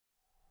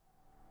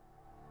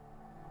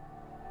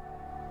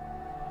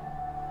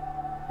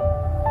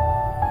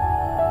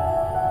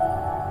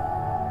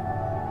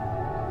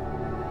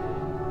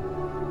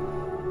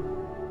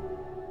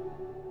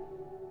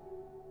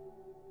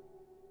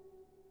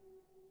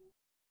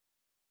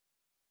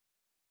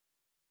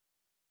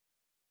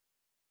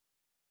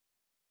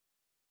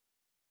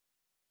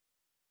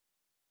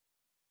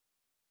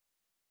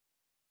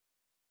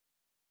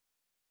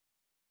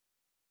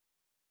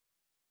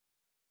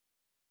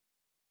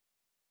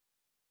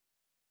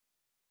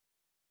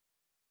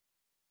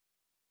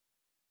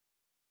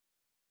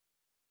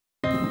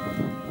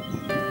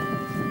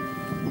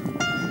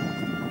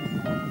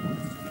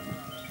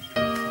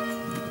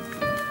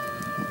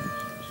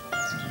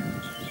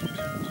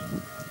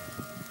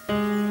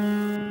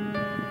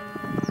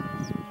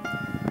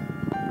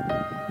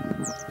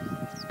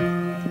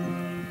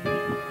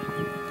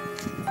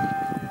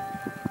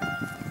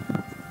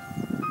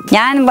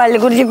ഞാൻ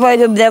പള്ളിക്കുറിച്ചി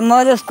പോയത്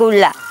ബ്രഹ്മപുരം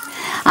സ്കൂളിലാണ്.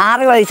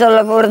 6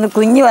 വയസ്സുള്ളപ്പോൾ ഇവിടുന്ന്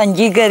കുഞ്ഞ്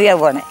വഞ്ചിയിൽ കയറിയാണ്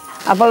പോണേ.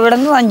 അപ്പോൾ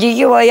ഇവിടുന്ന്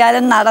വഞ്ചിക്ക്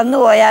പോയാലും നടന്നു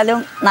പോയാലും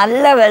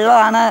നല്ല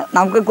വെള്ളമാണ്,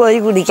 നമുക്ക് കോരി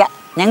കുടിക്കാം.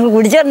 ഞങ്ങൾ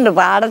കുടിച്ചിട്ടുണ്ട്.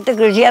 പാടത്ത്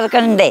കൃഷി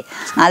ഇറക്കണുണ്ടേ,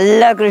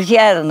 നല്ല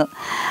കൃഷിയായിരുന്നു.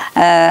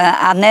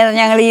 അന്നേരം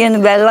ഞങ്ങൾ ഈ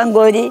വെള്ളം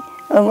കോരി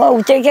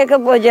ഉച്ചയ്ക്കൊക്കെ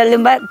പോയി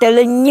ചെല്ലുമ്പോൾ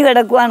തെളിഞ്ഞ്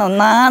കിടക്കുവാണ്,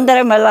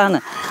 ഒന്നാന്തരം വെള്ളമാണ്.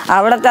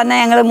 അവിടെ തന്നെ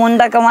ഞങ്ങൾ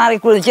മുണ്ടൊക്കെ മാറി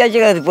കുളിച്ചേച്ച്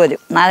കയറിപ്പോരും.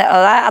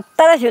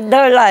 അത്ര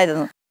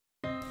ശുദ്ധവെള്ളമായിരുന്നു.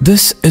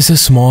 This is a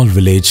small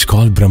village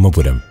called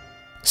Brahmapuram,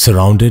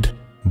 surrounded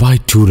by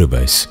 2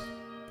 rivers,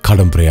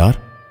 Kadamprayar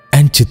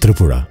and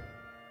Chitrapura.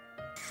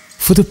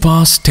 For the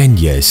past 10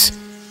 years,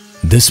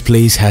 this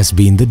place has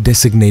been the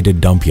designated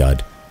dump yard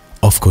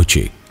of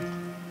Kochi,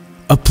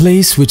 a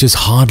place which is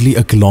hardly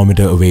a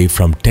kilometer away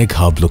from tech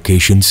hub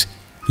locations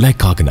like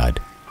Kakinad.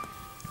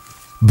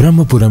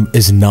 Brahmapuram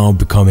is now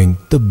becoming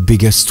the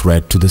biggest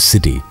threat to the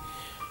city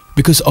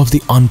because of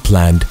the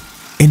unplanned,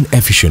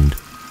 inefficient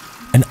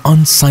and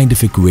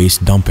unscientific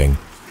waste dumping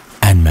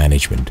and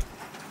management.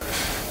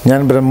 ഞാൻ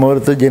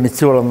ബ്രഹ്മപുരത്ത്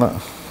ജനിച്ചു വളർന്ന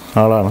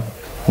ആളാണ്.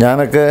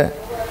 ഞാനൊക്കെ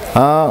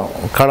ആ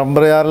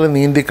കടമ്പ്രയാറിൽ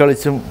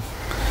നീന്തിക്കളിച്ചും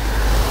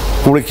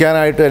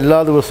കുളിക്കാനായിട്ട് എല്ലാ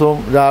ദിവസവും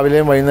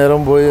രാവിലെയും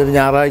വൈകുന്നേരവും പോയി ഒരു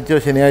ഞായറാഴ്ചയോ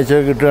ശനിയാഴ്ചയോ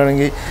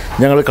കിട്ടുകയാണെങ്കിൽ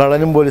ഞങ്ങൾ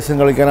കള്ളനും പോലീസും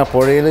കളിക്കാൻ ആ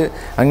പുഴയിൽ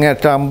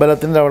അങ്ങേറ്റ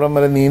അമ്പലത്തിൻ്റെ അവിടം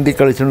വരെ നീന്തി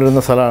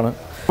കളിച്ചുകൊണ്ടിരുന്ന സ്ഥലമാണ്.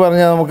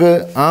 പറഞ്ഞാൽ നമുക്ക്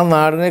ആ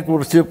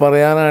നാടിനെക്കുറിച്ച്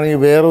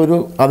പറയാനാണെങ്കിൽ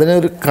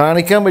അതിനൊരു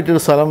കാണിക്കാൻ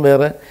പറ്റിയൊരു സ്ഥലം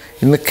വേറെ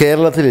ഇന്ന്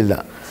കേരളത്തിലില്ല.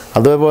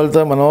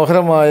 അതേപോലത്തെ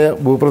മനോഹരമായ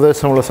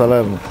ഭൂപ്രദേശമുള്ള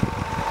സ്ഥലമായിരുന്നു.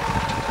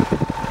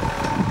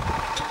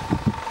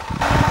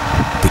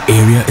 The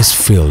area is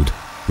filled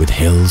with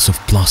hills of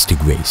plastic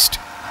waste.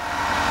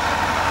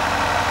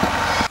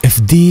 If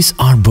these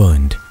are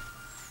burned,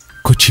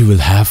 Kochi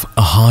will have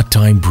a hard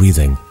time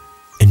breathing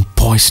in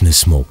poisonous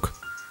smoke.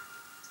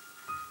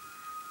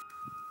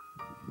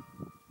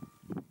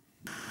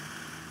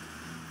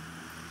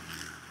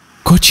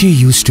 Kochi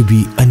used to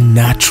be a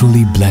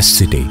naturally blessed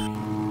city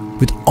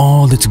with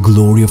all its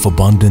glory of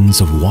abundance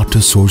of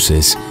water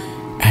sources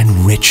and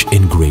rich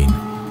in grain.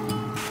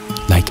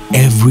 Like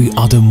every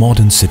other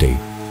modern city,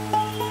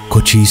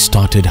 Kochi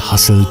started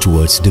hustle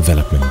towards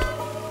development.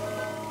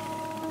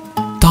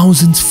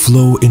 Thousands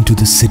flow into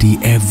the city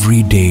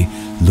every day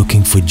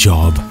looking for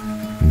job,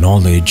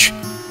 knowledge,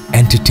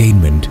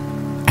 entertainment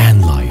and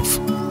life.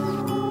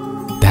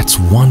 That's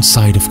one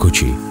side of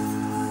Kochi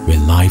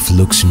where life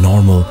looks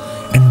normal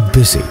and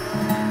busy,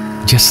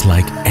 just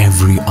like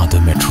every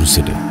other metro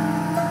city.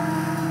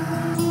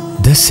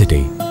 This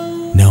city,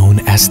 known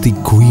as the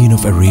Queen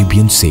of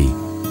Arabian Sea,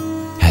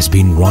 has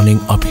been running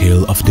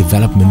uphill of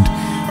development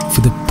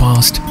for the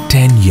past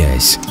 10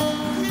 years,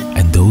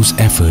 and those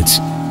efforts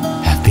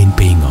have been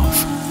paying off.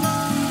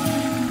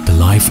 The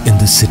life in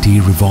the city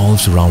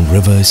revolves around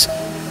rivers,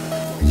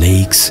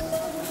 lakes,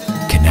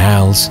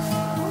 canals,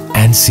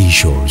 and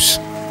seashores.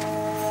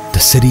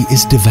 The city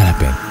is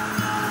developing.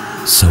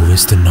 So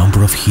is the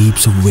number of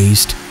heaps of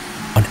waste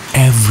on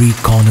every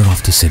corner of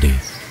the city.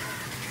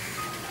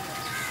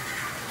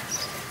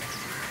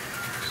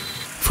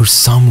 For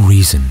some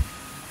reason,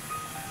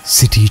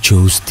 city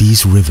chose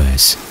these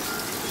rivers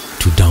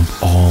to dump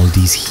all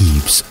these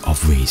heaps of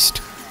waste.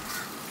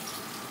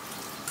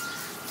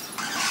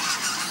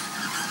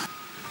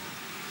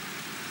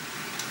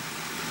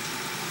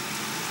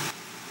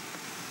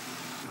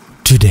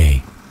 Today,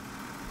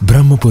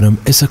 Brahmapuram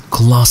is a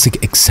classic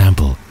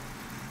example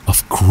of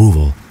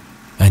cruel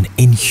and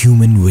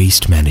inhuman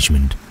waste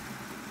management.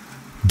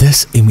 This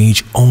image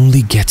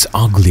only gets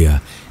uglier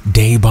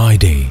day by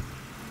day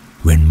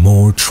when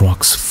more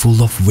trucks full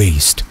of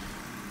waste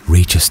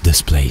reaches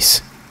this place.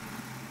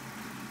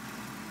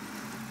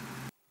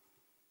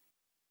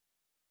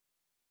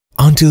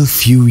 Until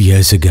few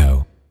years ago,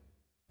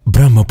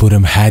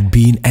 Brahmapuram had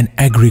been an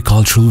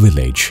agricultural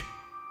village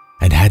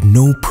and had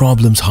no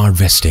problems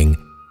harvesting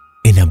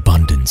in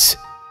abundance.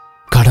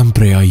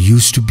 Kadamprayar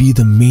used to be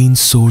the main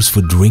source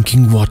for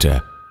drinking water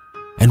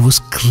and was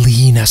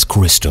clean as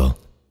crystal.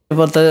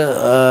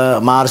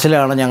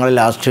 മാർച്ചിലാണ് ഞങ്ങൾ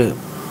last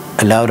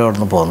എല്ലാവരും അവിടെ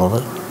നിന്ന് പോകുന്നത്.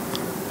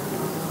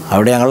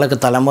 അവിടെ ഞങ്ങളൊക്കെ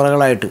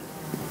തലമുറകളായിട്ട്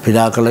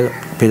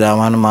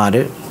പിതാമഹന്മാർ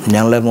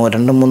ഞങ്ങൾ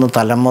 2-3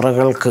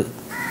 തലമുറകൾക്ക്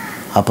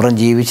അപ്പുറം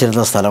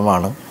ജീവിച്ചിരുന്ന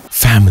സ്ഥലമാണ്.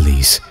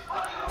 Families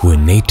who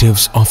were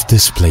natives of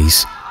this place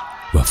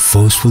were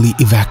forcefully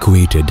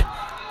evacuated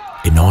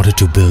in order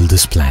to build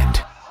this plant.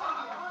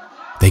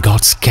 They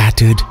got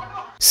scattered,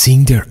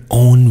 seeing their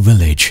own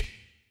village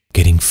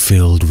getting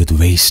filled with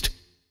waste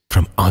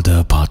from other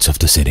parts of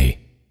the city.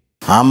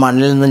 ആ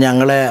മണ്ണിൽ നിന്ന്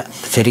ഞങ്ങളെ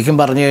ശരിക്കും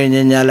പറഞ്ഞു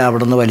കഴിഞ്ഞാൽ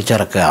അവിടെ നിന്ന്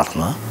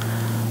വലിച്ചിറക്കുകയായിരുന്നു.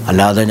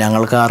 അല്ലാതെ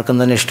ഞങ്ങൾക്ക് ആർക്കും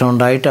തന്നെ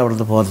ഇഷ്ടമുണ്ടായിട്ട്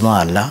അവിടുന്ന്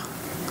പോകുന്നതല്ല.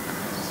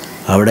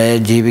 അവിടെ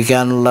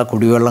ജീവിക്കാനുള്ള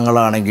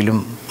കുടിവെള്ളങ്ങളാണെങ്കിലും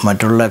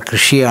മറ്റുള്ള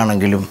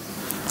കൃഷിയാണെങ്കിലും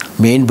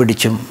മീൻ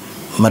പിടിച്ചും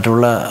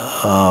മറ്റുള്ള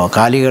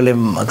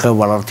കാലികളെയും ഒക്കെ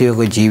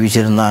വളർത്തിയൊക്കെ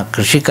ജീവിച്ചിരുന്ന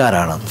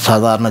കൃഷിക്കാരാണ്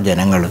സാധാരണ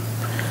ജനങ്ങൾ.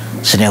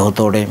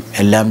 സ്നേഹത്തോടെയും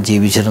എല്ലാം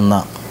ജീവിച്ചിരുന്ന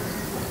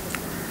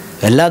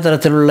എല്ലാ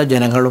തരത്തിലുള്ള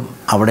ജനങ്ങളും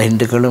അവിടെ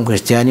ഹിന്ദുക്കളും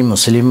ക്രിസ്ത്യാനിയും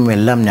മുസ്ലിമും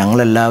എല്ലാം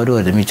ഞങ്ങളെല്ലാവരും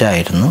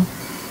ഒരുമിച്ചായിരുന്നു.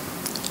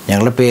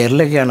 ഞങ്ങളുടെ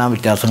പേരിലൊക്കെയാണ് ആ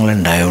വ്യത്യാസങ്ങൾ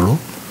ഉണ്ടായുള്ളൂ.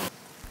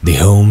 The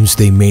homes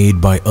they made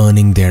by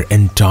earning their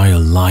entire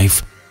life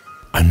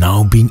are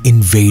now being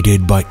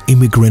invaded by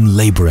immigrant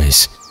laborers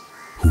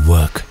who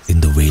work in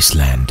the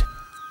wasteland.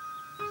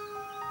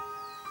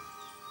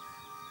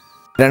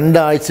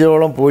 2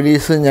 ആഴ്ചയോളം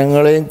police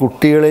ഞങ്ങളെയും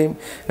കുട്ടികളെയും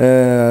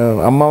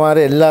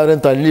അമ്മമാരെ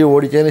എല്ലാവരെയും തല്ലി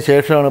ഓടിച്ചതിന്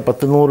ശേഷമാണ്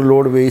 100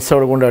 ലോഡ് വേസ്റ്റ്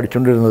അവിടെ കൊണ്ട്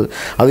അടിച്ചുകൊണ്ടിരുന്നത്.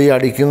 അത് ഈ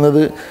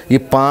അടിക്കുന്നത് ഈ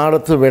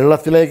പാടത്ത്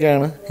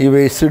വെള്ളത്തിലേക്കാണ് ഈ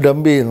വേസ്റ്റ്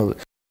ഡംപ് ചെയ്യുന്നത്.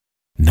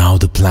 Now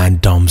the plant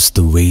dumps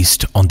the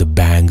waste on the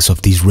banks of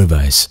these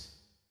rivers.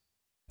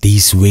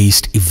 These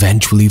waste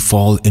eventually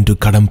fall into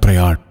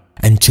Kadamprayar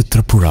and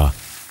Chitrapura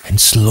and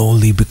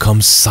slowly become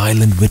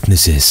silent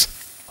witnesses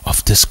of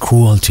this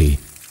cruelty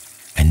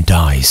and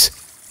dies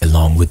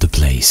along with the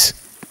place.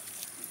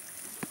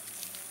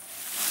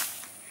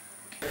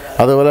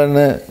 അതുപോലെ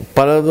തന്നെ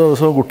പല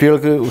ദിവസവും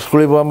കുട്ടികൾക്ക്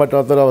സ്കൂളിൽ പോകാൻ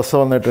പറ്റാത്തൊരവസ്ഥ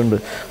വന്നിട്ടുണ്ട്.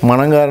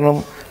 മണം കാരണം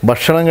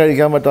ഭക്ഷണം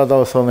കഴിക്കാൻ പറ്റാത്ത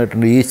അവസ്ഥ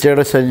വന്നിട്ടുണ്ട്.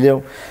 ഈച്ചയുടെ ശല്യം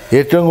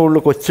ഏറ്റവും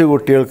കൂടുതൽ കൊച്ചു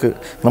കുട്ടികൾക്ക്.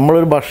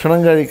 നമ്മളൊരു ഭക്ഷണം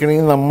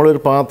കഴിക്കണമെങ്കിൽ നമ്മളൊരു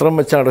പാത്രം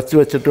വെച്ച്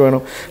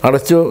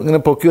അടച്ചു ഇങ്ങനെ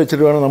പൊക്കി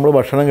വെച്ചിട്ട് വേണം നമ്മൾ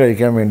ഭക്ഷണം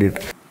കഴിക്കാൻ വേണ്ടിയിട്ട്.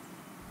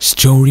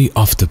 Story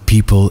of the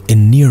people in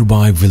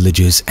nearby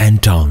villages and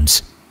towns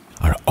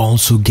are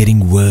also getting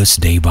worse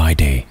day by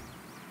day.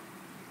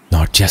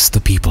 Not just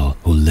the people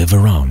who live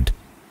around.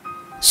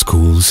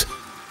 Schools,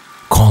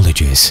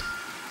 colleges,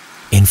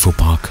 info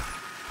park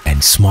and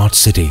smart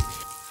city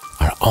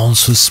are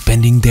also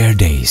spending their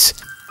days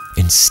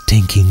in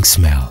stinking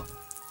smell.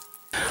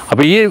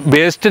 അപ്പോൾ ഈ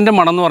വേസ്റ്റിൻ്റെ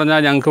മണം എന്ന് പറഞ്ഞാൽ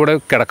ഞങ്ങൾക്ക് ഇവിടെ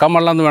കിടക്കാൻ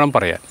വെള്ളം എന്ന് വേണം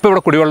പറയാം. ഇപ്പോൾ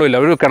ഇവിടെ കുടിവെള്ളമില്ല.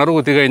 ഒരു കിണർ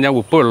കുത്തി കഴിഞ്ഞാൽ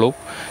ഉപ്പ് വെള്ളവും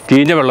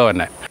ചീഞ്ഞ വെള്ളം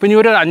തന്നെ. ഇപ്പം ഇനി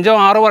ഒരു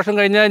 5-6 വർഷം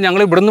കഴിഞ്ഞാൽ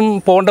ഞങ്ങൾ ഇവിടുന്ന്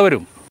പോകേണ്ടി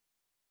വരും.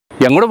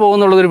 എങ്ങോട്ട്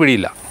പോകുന്നുള്ളതൊരു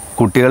പിടിയില്ല.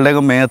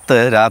 കുട്ടികളുടെയൊക്കെ മേത്ത്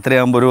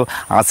രാത്രിയാകുമ്പോൾ ഒരു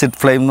ആസിഡ്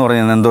ഫ്ലെയിം എന്ന്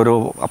പറയുന്നത് എന്തോ ഒരു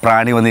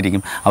പ്രാണി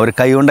വന്നിരിക്കും. അവർ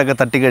കൈ കൊണ്ടൊക്കെ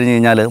തട്ടിക്കഴിഞ്ഞ്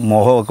കഴിഞ്ഞാൽ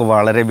മുഖമൊക്കെ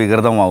വളരെ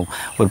വികൃതമാവും.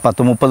 ഒരു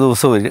 10-30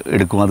 ദിവസം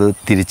എടുക്കും അത്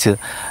തിരിച്ച്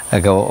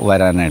ഒക്കെ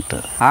വരാനായിട്ട്.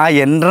 ആ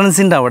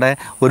എൻട്രൻസിൻ്റെ അവിടെ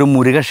ഒരു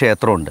മുരുക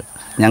ക്ഷേത്രമുണ്ട്.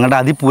 ഞങ്ങളുടെ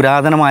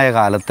അതിപുരാതനമായ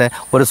കാലത്തെ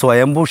ഒരു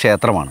സ്വയംഭൂ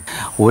ക്ഷേത്രമാണ്.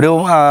 ഒരു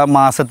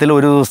മാസത്തിൽ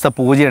ഒരു ദിവസത്തെ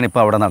പൂജയാണ്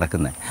ഇപ്പോൾ അവിടെ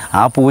നടക്കുന്നത്.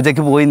 ആ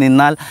പൂജയ്ക്ക് പോയി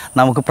നിന്നാൽ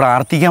നമുക്ക്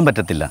പ്രാർത്ഥിക്കാൻ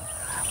പറ്റത്തില്ല.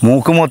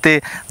 മൂക്കുമൊത്തി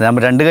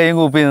 2 കൈയും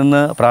കൂപ്പി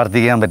നിന്ന്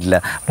പ്രാർത്ഥിക്കാൻ പറ്റില്ല.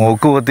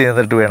 മൂക്കുമൊത്തി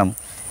എന്നിട്ട് വേണം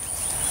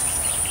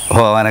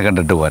ഭഗവാനെ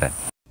കണ്ടിട്ട് പോരാൻ.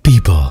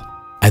 People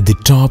at the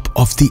top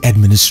of the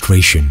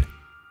administration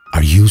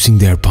are using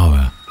their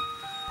power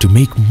to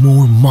make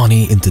more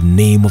money in the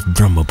name of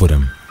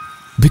Brahmapuram.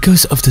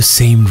 Because of the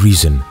same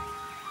reason,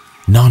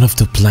 none of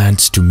the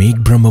plants to make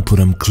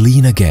Brahmapuram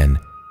clean again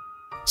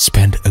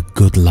spend a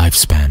good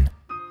lifespan.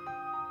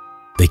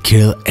 They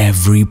kill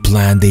every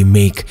plant they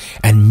make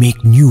and make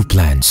new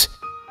plants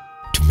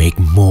to make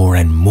more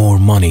and more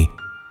money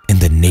in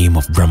the name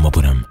of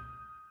Brahmapuram.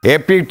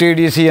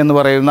 APTDC എന്ന്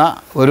പറയുന്ന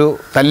ഒരു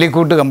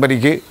തല്ലിക്കൂട്ട്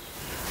കമ്പനിക്ക്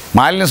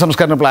മാലിന്യ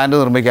സംസ്കരണ plant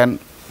നിർമ്മിക്കാൻ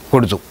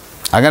കൊടുത്തു.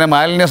 അങ്ങനെ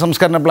മാലിന്യ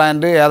സംസ്കരണ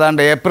പ്ലാന്റ്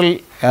ഏതാണ്ട്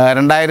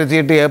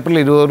 2008 ഏപ്രിൽ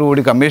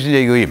 20 കമ്മീഷൻ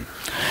ചെയ്യുകയും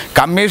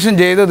കമ്മീഷൻ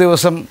ചെയ്ത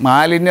ദിവസം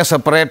മാലിന്യ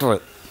സെപ്പറേറ്റർ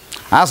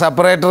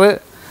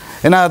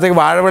ഇതിനകത്തേക്ക്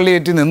വാഴവള്ളി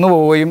ഏറ്റി നിന്ന്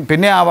പോവുകയും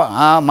പിന്നെ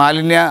ആ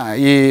മാലിന്യ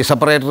ഈ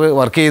സെപ്പറേറ്റർ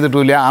വർക്ക്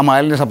ചെയ്തിട്ടില്ല. ആ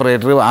മാലിന്യ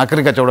സെപ്പറേറ്റർ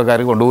ആക്രി കച്ചവടക്കാർ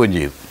കൊണ്ടുപോവുകയും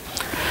ചെയ്തു.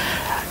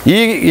 ഈ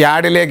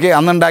യാർഡിലേക്ക്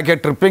അന്നുണ്ടാക്കിയ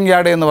ട്രിപ്പിംഗ്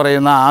യാർഡ് എന്ന്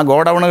പറയുന്ന ആ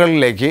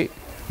ഗോഡൗണുകളിലേക്ക്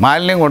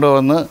മാലിന്യം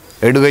കൊണ്ടുവന്ന്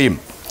ഇടുകയും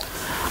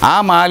ആ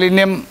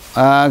മാലിന്യം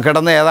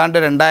കിടന്ന് ഏതാണ്ട്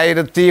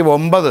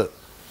 2009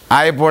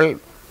 ആയപ്പോൾ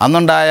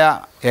അന്നുണ്ടായ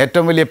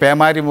ഏറ്റവും വലിയ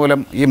പേമാരി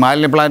മൂലം ഈ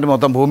മാലിന്യ പ്ലാന്റ്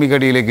മൊത്തം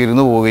ഭൂമിക്കടിയിലേക്ക്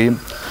ഇരുന്നു പോവുകയും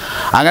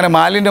അങ്ങനെ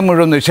മാലിന്യം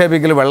മുഴുവൻ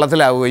നിക്ഷേപിക്കൽ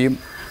വെള്ളത്തിലാവുകയും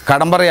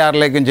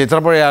കടമ്പറയാറിലേക്കും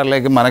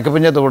ചിത്രപ്പുഴയാറിലേക്കും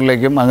മനക്കപ്പിഞ്ഞ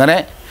തോടിലേക്കും അങ്ങനെ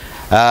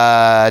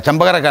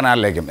ചമ്പകര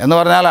കനാലിലേക്കും എന്ന്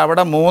പറഞ്ഞാൽ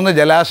അവിടെ 3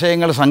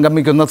 ജലാശയങ്ങൾ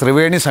സംഗമിക്കുന്ന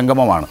ത്രിവേണി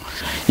സംഗമമാണ്.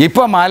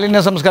 ഇപ്പോൾ മാലിന്യ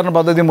സംസ്കരണ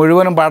പദ്ധതി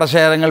മുഴുവനും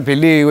പാടശേഖരങ്ങൾ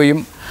ഫില്ല് ചെയ്യുകയും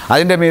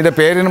അതിൻ്റെ മീതെ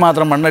പേരിന്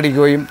മാത്രം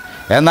മണ്ണടിക്കുകയും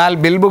എന്നാൽ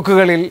ബിൽ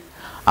ബുക്കുകളിൽ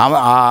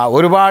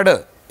ഒരുപാട്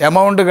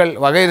എമൗണ്ടുകൾ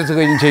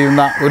വകയിരുത്തുകയും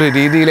ചെയ്യുന്ന ഒരു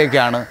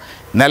രീതിയിലേക്കാണ്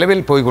നിലവിൽ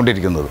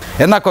പോയിക്കൊണ്ടിരിക്കുന്നത്.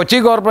 എന്നാൽ കൊച്ചി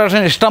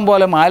കോർപ്പറേഷൻ ഇഷ്ടം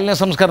പോലെ മാലിന്യ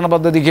സംസ്കരണ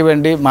പദ്ധതിക്ക്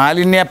വേണ്ടി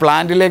മാലിന്യ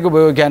പ്ലാന്റിലേക്ക്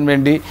ഉപയോഗിക്കാൻ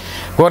വേണ്ടി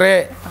കുറേ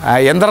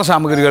യന്ത്ര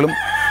സാമഗ്രികളും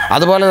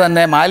അതുപോലെ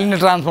തന്നെ മാലിന്യ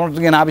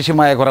ട്രാൻസ്പോർട്ടിങ്ങിന്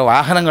ആവശ്യമായ കുറേ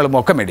വാഹനങ്ങളും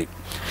ഒക്കെ മേടി.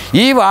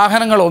 ഈ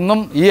വാഹനങ്ങളൊന്നും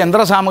ഈ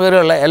യന്ത്ര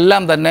സാമഗ്രികൾ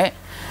എല്ലാം തന്നെ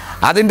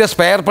അതിൻ്റെ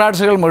സ്പെയർ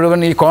പാർട്സുകൾ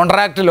മുഴുവൻ ഈ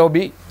കോൺട്രാക്റ്റ്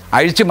ലോബി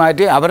അഴിച്ചു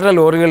മാറ്റി അവരുടെ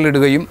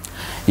ലോറികളിലിടുകയും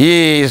ഈ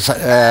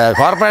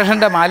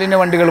കോർപ്പറേഷൻ്റെ മാലിന്യ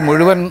വണ്ടികൾ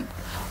മുഴുവൻ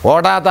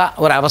ഓടാത്ത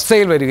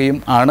ഒരവസ്ഥയിൽ വരികയും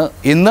ആണ്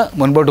ഇന്ന്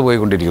മുൻപോട്ട്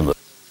പോയിക്കൊണ്ടിരിക്കുന്നത്.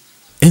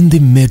 In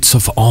the midst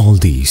of all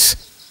these,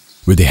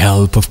 with the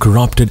help of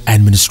corrupted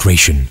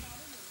administration,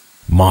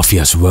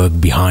 mafias work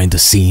behind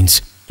the scenes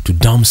to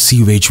dump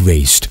sewage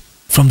waste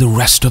from the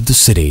rest of the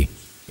city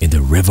in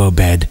the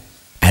riverbed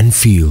and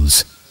fields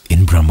in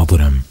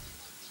Brahmapuram.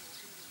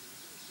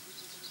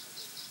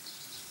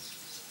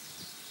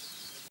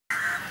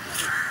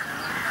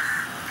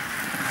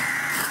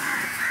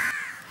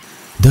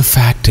 The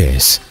fact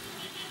is,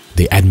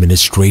 the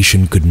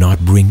administration could not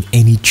bring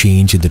any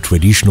change in the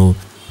traditional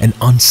and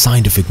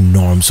unscientific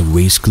norms of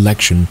waste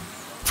collection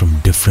from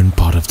different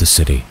parts of the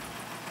city.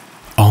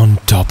 On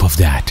top of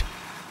that,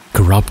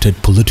 corrupted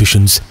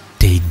politicians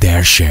take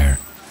their share.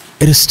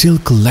 It is still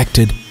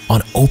collected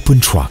on open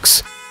trucks,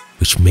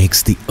 which makes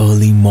the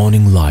early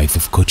morning life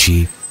of Kochi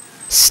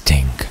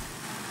stink.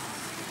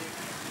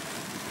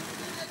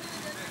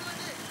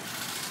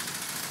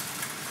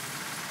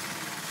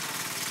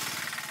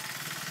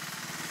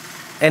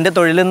 എൻ്റെ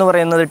തൊഴിലെന്ന്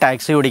പറയുന്നത്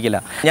taxi ഓടിക്കില്ല.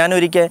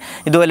 ഞാനൊരിക്കൽ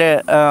ഇതുപോലെ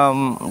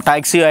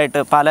ടാക്സിയുമായിട്ട്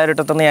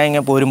പാലാരിവട്ടത്തുനിന്ന് ഞാൻ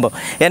ഇങ്ങനെ പോരുമ്പോൾ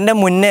എൻ്റെ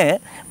മുന്നേ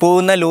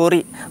പോകുന്ന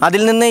lorry,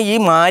 അതിൽ നിന്ന് ഈ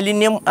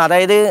മാലിന്യം,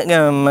 അതായത്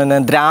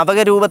ദ്രാവക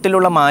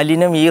രൂപത്തിലുള്ള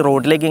മാലിന്യം ഈ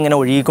റോഡിലേക്ക് ഇങ്ങനെ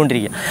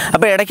ഒഴുകിക്കൊണ്ടിരിക്കുക.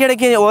 അപ്പോൾ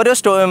ഇടയ്ക്കിടയ്ക്ക് ഓരോ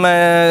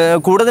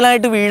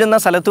കൂടുതലായിട്ട് വീഴുന്ന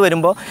സ്ഥലത്ത്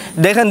വരുമ്പോൾ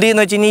ഇദ്ദേഹം എന്ത്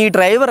ചെയ്യുന്നു വെച്ച് കഴിഞ്ഞാൽ ഈ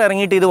ഡ്രൈവർ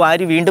ഇറങ്ങിയിട്ട് ഇത്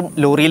വാരി വീണ്ടും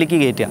ലോറിയിലേക്ക്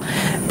കയറ്റുക.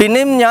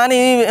 പിന്നെയും ഞാൻ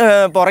ഈ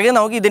പുറകെ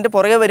നോക്കി, ഇതിൻ്റെ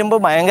പുറകെ വരുമ്പോൾ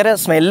ഭയങ്കര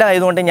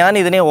സ്മെല്ലായതുകൊണ്ട് ഞാൻ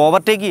ഇതിനെ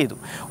ഓവർടേക്ക്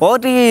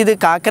ചെയ്ത്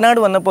കാക്കനാട്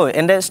വന്നപ്പോൾ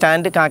എൻ്റെ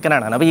സ്റ്റാൻഡ്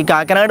കാക്കനാടാണ്. അപ്പോൾ ഈ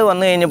കാക്കനാട്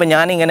വന്നു കഴിഞ്ഞപ്പോൾ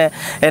ഞാനിങ്ങനെ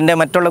എൻ്റെ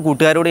മറ്റുള്ള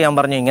കൂട്ടുകാരോട് ഞാൻ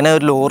പറഞ്ഞു, ഇങ്ങനെ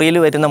ഒരു ലോറിയിൽ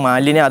വരുന്ന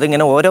മാലിന്യം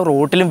അതിങ്ങനെ ഓരോ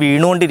റോട്ടിലും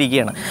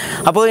വീണുകൊണ്ടിരിക്കുകയാണ്.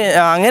 അപ്പോൾ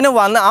അങ്ങനെ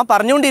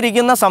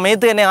പറഞ്ഞുകൊണ്ടിരിക്കുന്ന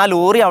സമയത്ത് തന്നെ ആ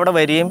ലോറി അവിടെ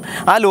വരികയും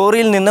ആ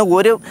ലോറിയിൽ നിന്ന്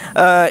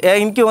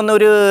എനിക്ക് വന്ന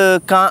ഒരു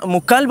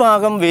 3/4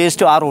 ഭാഗം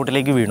വേസ്റ്റ് ആ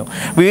റോഡിലേക്ക് വീണു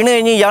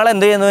കഴിഞ്ഞ് ഇയാൾ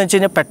എന്ത് ചെയ്യുന്നതെന്ന് വെച്ച്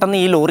കഴിഞ്ഞാൽ പെട്ടെന്ന്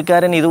ഈ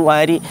ലോറിക്കാരൻ ഇത്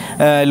വാരി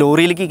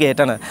ലോറിയിലേക്ക്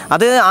കയറ്റാണ്.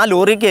 അത് ആ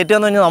ലോറി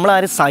കയറ്റുകയെന്ന് പറഞ്ഞാൽ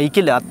നമ്മളാരും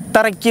സഹിക്കില്ല,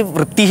 അത്രയ്ക്ക്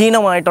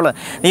വൃത്തിഹീനമായിട്ടുള്ള.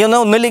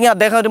 ഒന്നുമില്ലെങ്കിൽ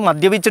അദ്ദേഹം ഒരു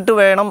മദ്യപിച്ചിട്ട്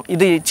വേണം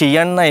ഇത്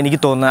ചെയ്യാനെന്നാണ് എനിക്ക്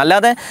തോന്നുന്നത്.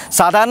 അല്ലാതെ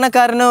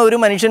സാധാരണക്കാരന് ഒരു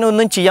മനുഷ്യനും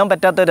ഒന്നും ചെയ്യാൻ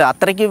പറ്റാത്തൊരു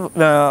അത്രയ്ക്ക്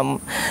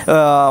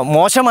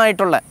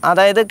മോശമായിട്ടുള്ള,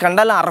 അതായത്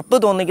കണ്ടാൽ അറപ്പ്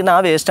തോന്നിക്കുന്ന ആ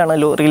വേസ്റ്റാണ്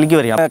ലോറിയിലേക്ക്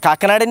വരിക.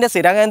 കാക്കനാടിൻ്റെ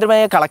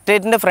സ്ഥിരകേന്ദ്രമായ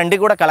കളക്ടറേറ്റിൻ്റെ ഫ്രണ്ടിൽ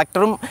കൂടെ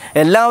കളക്ടറും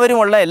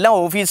എല്ലാവരുമുള്ള എല്ലാ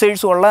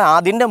ഓഫീസേഴ്സും ഉള്ള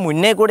അതിൻ്റെ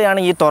മുന്നേ കൂടെയാണ്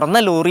ഈ തുറന്ന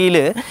ലോറിയിൽ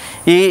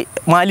ഈ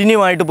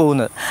മാലിന്യമായിട്ട്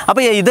പോകുന്നത്.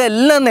 അപ്പോൾ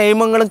ഇതെല്ലാ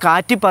നിയമങ്ങളും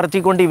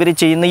കാറ്റിപ്പറത്തിക്കൊണ്ട് ഇവർ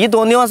ചെയ്യുന്ന ഈ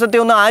തോന്നിവാസത്തെ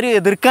ഒന്നും ആരും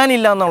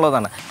എതിർക്കാനില്ല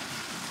എന്നുള്ളതാണ്.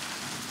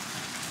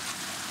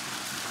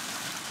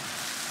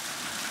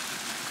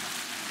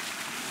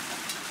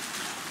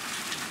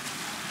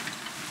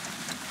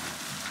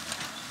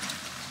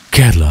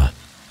 Kerala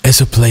is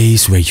a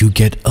place where you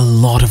get a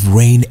lot of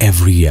rain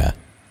every year.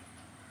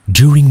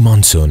 During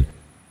monsoon,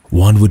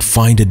 one would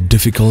find it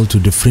difficult to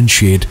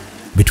differentiate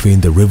between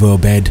the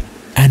riverbed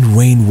and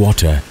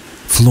rainwater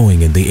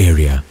flowing in the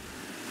area.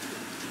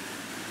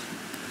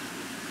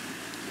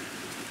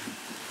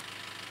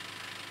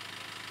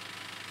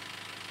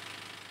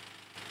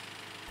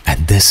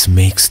 And this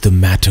makes the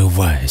matter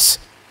worse.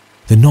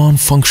 The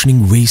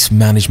non-functioning waste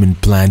management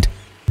plant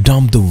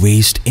dumped the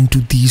waste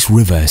into these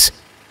rivers,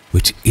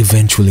 which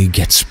eventually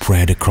gets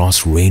spread across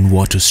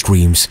rainwater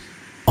streams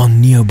on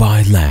nearby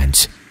lands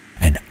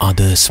and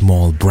other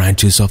small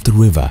branches of the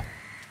river,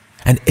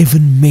 and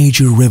even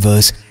major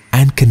rivers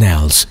and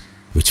canals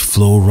which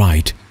flow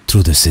right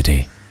through the city.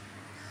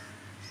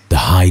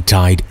 The high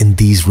tide in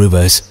these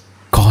rivers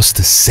caused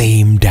the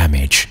same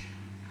damage.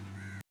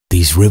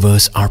 These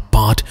rivers are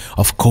part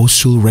of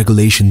Coastal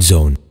Regulation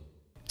Zone,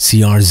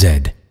 CRZ.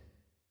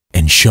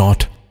 In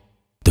short,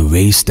 the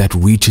waste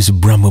that reaches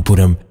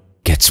Brahmapuram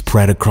gets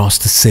spread across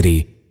the city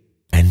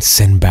and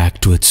sent back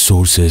to its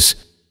sources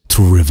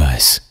through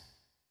rivers.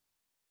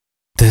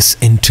 This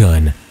in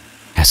turn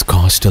has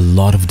caused a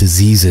lot of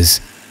diseases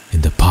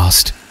in the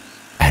past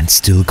and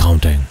still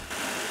counting.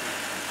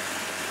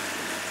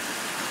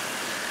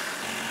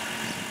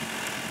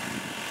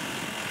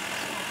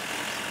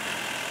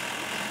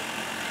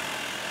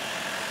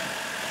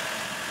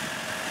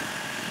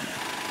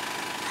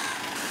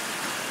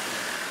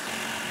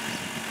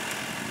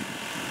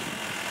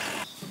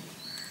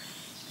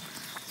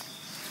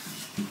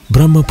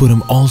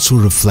 Brahmapuram also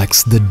reflects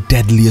the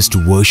deadliest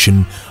version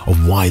of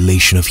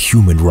violation of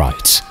human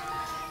rights.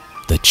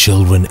 The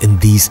children in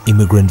these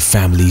immigrant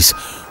families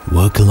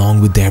work along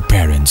with their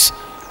parents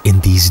in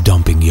these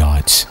dumping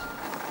yards.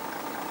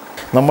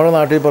 നമ്മുടെ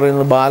നാട്ടിൽ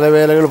പറയുന്നത്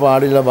ബാലവേലകൾ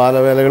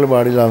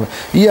പാടില്ല എന്ന്.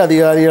 ഈ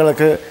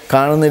അധികാരികളൊക്കെ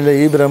കാണുന്നില്ല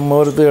ഈ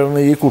ബ്രഹ്മപുരത്ത്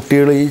കിടന്ന് ഈ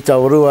കുട്ടികൾ ഈ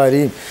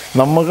ചവറുവാരിയും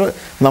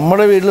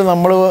നമ്മുടെ വീട്ടിൽ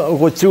നമ്മൾ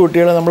കൊച്ചു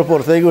കുട്ടികളെ നമ്മൾ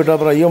പുറത്തേക്ക് വിട്ടാൽ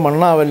പറയും അയ്യോ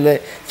മണ്ണാവല്ലേ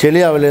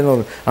ചെളിയാവല്ലേ എന്ന്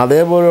പറയും.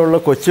 അതേപോലെയുള്ള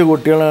കൊച്ചു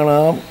കുട്ടികളാണ്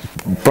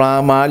ആ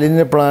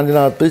മാലിന്യ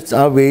പ്ലാന്റിനകത്ത്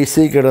ആ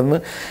വേസ്റ്റിൽ കിടന്ന്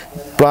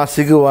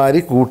പ്ലാസ്റ്റിക്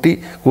വാരി കൂട്ടി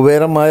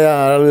കുബേരമായ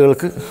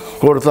ആളുകൾക്ക്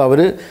കൊടുത്ത്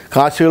അവർ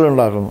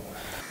കാശുകളുണ്ടാക്കുന്നു.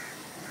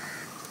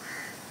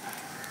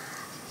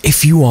 If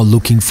you are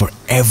looking for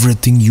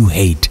everything you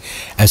hate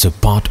as a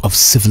part of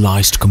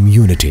civilized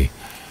community,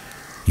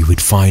 you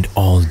would find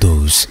all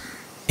those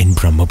in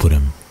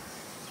Brahmapuram.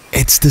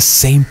 It's the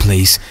same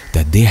place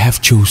that they have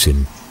chosen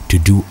to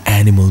do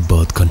animal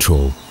birth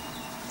control.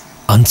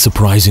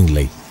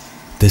 Unsurprisingly,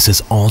 this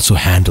is also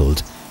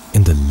handled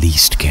in the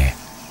least care.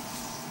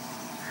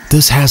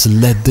 This has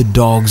led the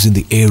dogs in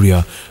the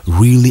area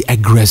really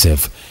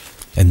aggressive,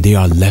 and they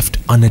are left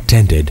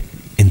unattended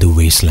in the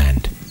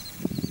wasteland.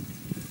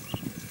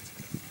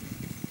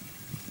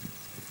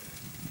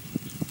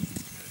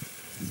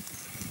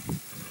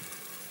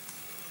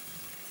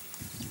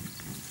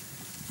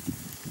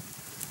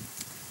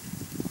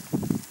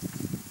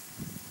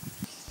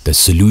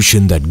 The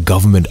solution that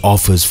government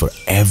offers for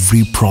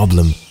every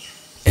problem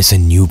is a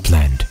new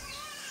plant.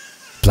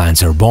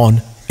 Plants are born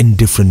in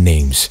different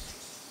names,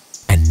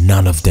 and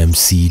none of them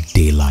see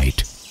daylight.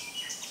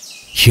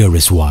 Here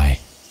is why.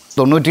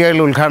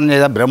 97 ഉദ്ഘാടനം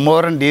ചെയ്ത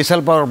Brahmapuram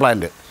diesel power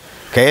plant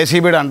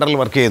KSEBയുടെ അണ്ടറിൽ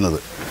work ചെയ്യുന്നത്.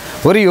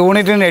 ഒരു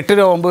യൂണിറ്റിന് 8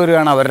 രൂപ 9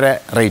 രൂപയാണ് അവരുടെ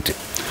rate.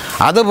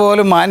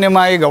 അതുപോലും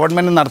മാന്യമായി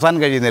ഗവൺമെൻറ് നടത്താൻ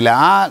കഴിയുന്നില്ല.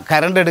 ആ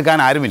കറണ്ട് എടുക്കാൻ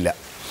ആരുമില്ല.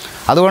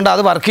 അതുകൊണ്ട്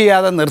അത് വർക്ക്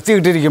ചെയ്യാതെ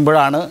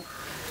നിർത്തിയിട്ടിരിക്കുമ്പോഴാണ്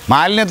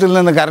മാലിന്യത്തിൽ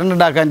നിന്ന് കറണ്ട്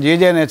ഉണ്ടാക്കാൻ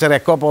GJ നേച്ചർ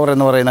എക്കോ പവർ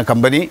എന്ന് പറയുന്ന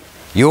കമ്പനി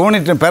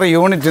പെർ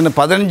യൂണിറ്റിന്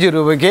 15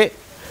 രൂപയ്ക്ക്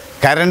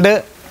കറണ്ട്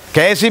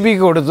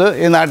KSEBിക്ക് കൊടുത്ത്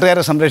ഈ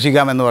നാട്ടുകാരെ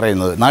സംരക്ഷിക്കാമെന്ന്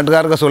പറയുന്നത്,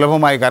 നാട്ടുകാർക്ക്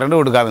സുലഭമായി കറണ്ട്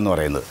കൊടുക്കാമെന്ന്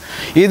പറയുന്നത്.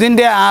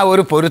 ഇതിൻ്റെ ആ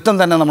ഒരു പൊരുത്തം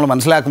തന്നെ നമ്മൾ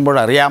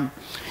മനസ്സിലാക്കുമ്പോഴറിയാം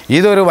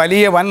ഇതൊരു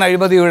വലിയ വൻ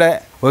അഴിമതിയുടെ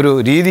ഒരു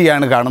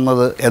രീതിയാണ്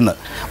കാണുന്നത് എന്ന്.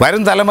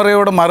 വരും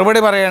തലമുറയോട്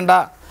മറുപടി പറയേണ്ട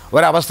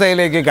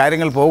ഒരവസ്ഥയിലേക്ക്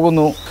കാര്യങ്ങൾ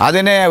പോകുന്നു.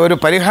 അതിനെ ഒരു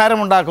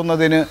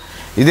പരിഹാരമുണ്ടാക്കുന്നതിന്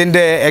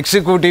ഇതിൻ്റെ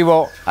എക്സിക്യൂട്ടീവോ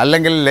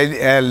അല്ലെങ്കിൽ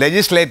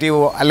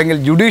ലെജിസ്ലേറ്റീവോ അല്ലെങ്കിൽ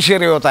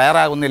ജുഡീഷ്യറിയോ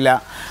തയ്യാറാകുന്നില്ല.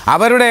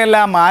 അവരുടെ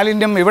എല്ലാം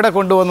മാലിന്യം ഇവിടെ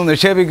കൊണ്ടുവന്ന്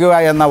നിക്ഷേപിക്കുക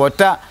എന്ന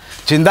ഒറ്റ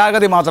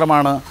ചിന്താഗതി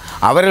മാത്രമാണ്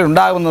അവരിൽ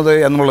ഉണ്ടാകുന്നത്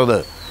എന്നുള്ളത്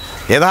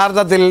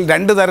യഥാർത്ഥത്തിൽ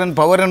 2 തരം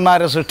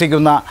പൗരന്മാരെ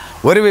സൃഷ്ടിക്കുന്ന,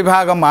 ഒരു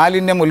വിഭാഗം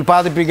മാലിന്യം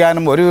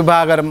ഉൽപ്പാദിപ്പിക്കാനും ഒരു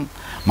വിഭാഗം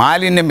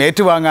മാലിന്യം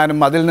ഏറ്റുവാങ്ങാനും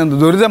അതിൽ നിന്ന്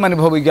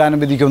ദുരിതമനുഭവിക്കാനും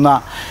വിധിക്കുന്ന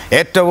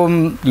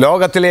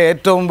ലോകത്തിലെ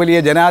ഏറ്റവും വലിയ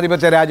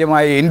ജനാധിപത്യ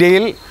രാജ്യമായ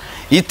ഇന്ത്യയിൽ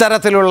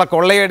ഇത്തരത്തിലുള്ള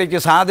കൊള്ളയടിക്ക്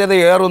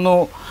സാധ്യതയേറുന്നു,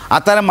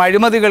 അത്തരം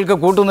അഴിമതികൾക്ക്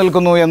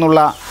കൂട്ടുനിൽക്കുന്നു എന്നുള്ള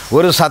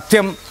ഒരു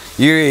സത്യം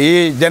ഈ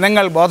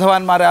ജനങ്ങൾ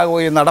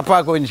ബോധവാന്മാരാകുകയും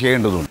നടപ്പാക്കുകയും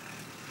ചെയ്യേണ്ടതുണ്ട്.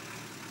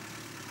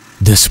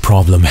 This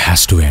problem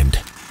has to end.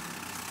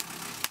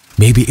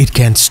 Maybe it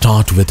can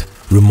start with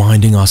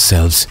reminding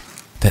ourselves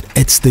that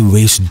it's the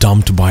waste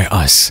dumped by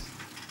us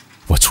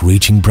what's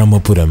reaching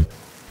Brahmapuram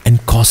and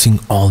causing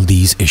all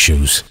these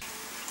issues.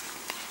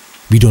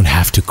 We don't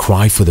have to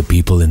cry for the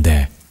people in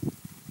there,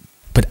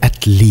 but at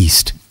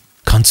least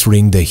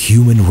considering their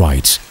human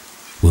rights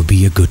will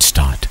be a good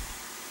start.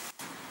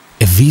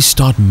 If we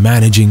start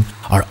managing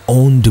our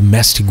own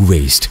domestic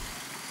waste,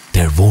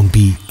 there won't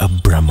be a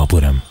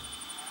Brahmapuram.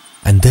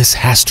 And this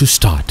has to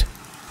start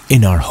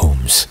in our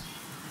homes.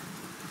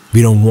 We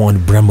don't want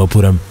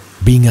Brahmapuram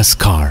being a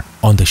scar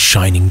on the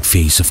shining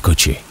face of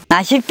Kochi.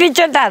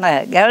 നശിപ്പിച്ചിട്ടാണ്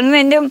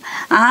ഗവൺമെൻറ്റും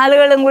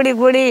ആളുകളും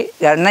കൂടി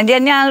government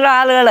തന്നെയാണല്ലോ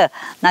ആളുകൾ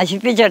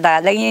നശിപ്പിച്ചിട്ടാണ്.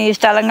 അല്ലെങ്കിൽ ഈ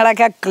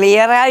സ്ഥലങ്ങളൊക്കെ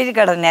ക്ലിയറായി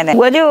കിടന്നേനെ.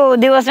 ഒരു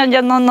ദിവസം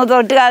ചെന്നൊന്ന്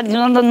തൊട്ട്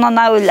കാണിച്ചൊന്നും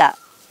നന്നാവില്ല.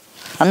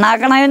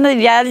 നന്നാക്കണമെന്ന്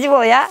വിചാരിച്ചു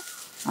പോയാൽ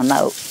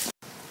നന്നാവും.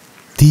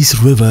 These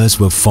rivers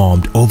were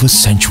formed over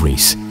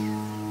centuries,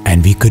 and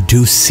we could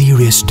do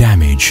serious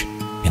damage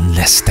in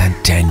less than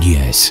 10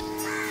 years.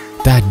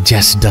 That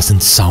just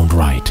doesn't sound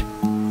right.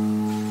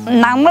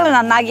 നമ്മൾ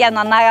നന്നാക്കിയാൽ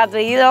നന്നാകാത്ത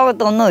ഈ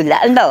ലോകത്തൊന്നുമില്ല.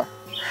 ഉണ്ടോ?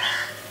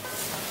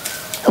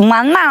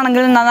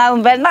 മണ്ണാണെങ്കിലും നന്നാവും,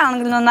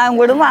 വെള്ളമാണെങ്കിലും നന്നാവും,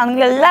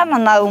 കുടുംബമാണെങ്കിലും എല്ലാം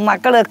നന്നാവും,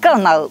 മക്കളൊക്കെ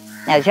നന്നാവും.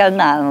 പക്ഷെ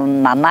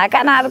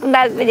നന്നാക്കാൻ ആർക്കും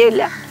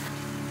താല്പര്യമില്ല.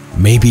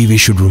 Maybe we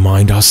should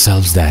remind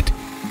ourselves that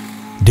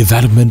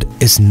development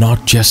is not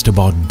just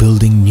about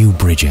building new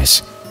bridges,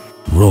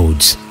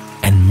 roads,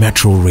 and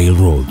metro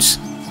railroads.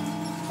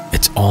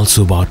 It's also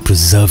about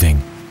preserving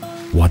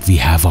what we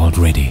have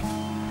already.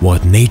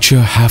 What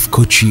nature have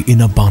Kochi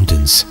in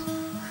abundance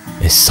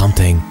is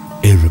something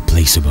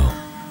irreplaceable.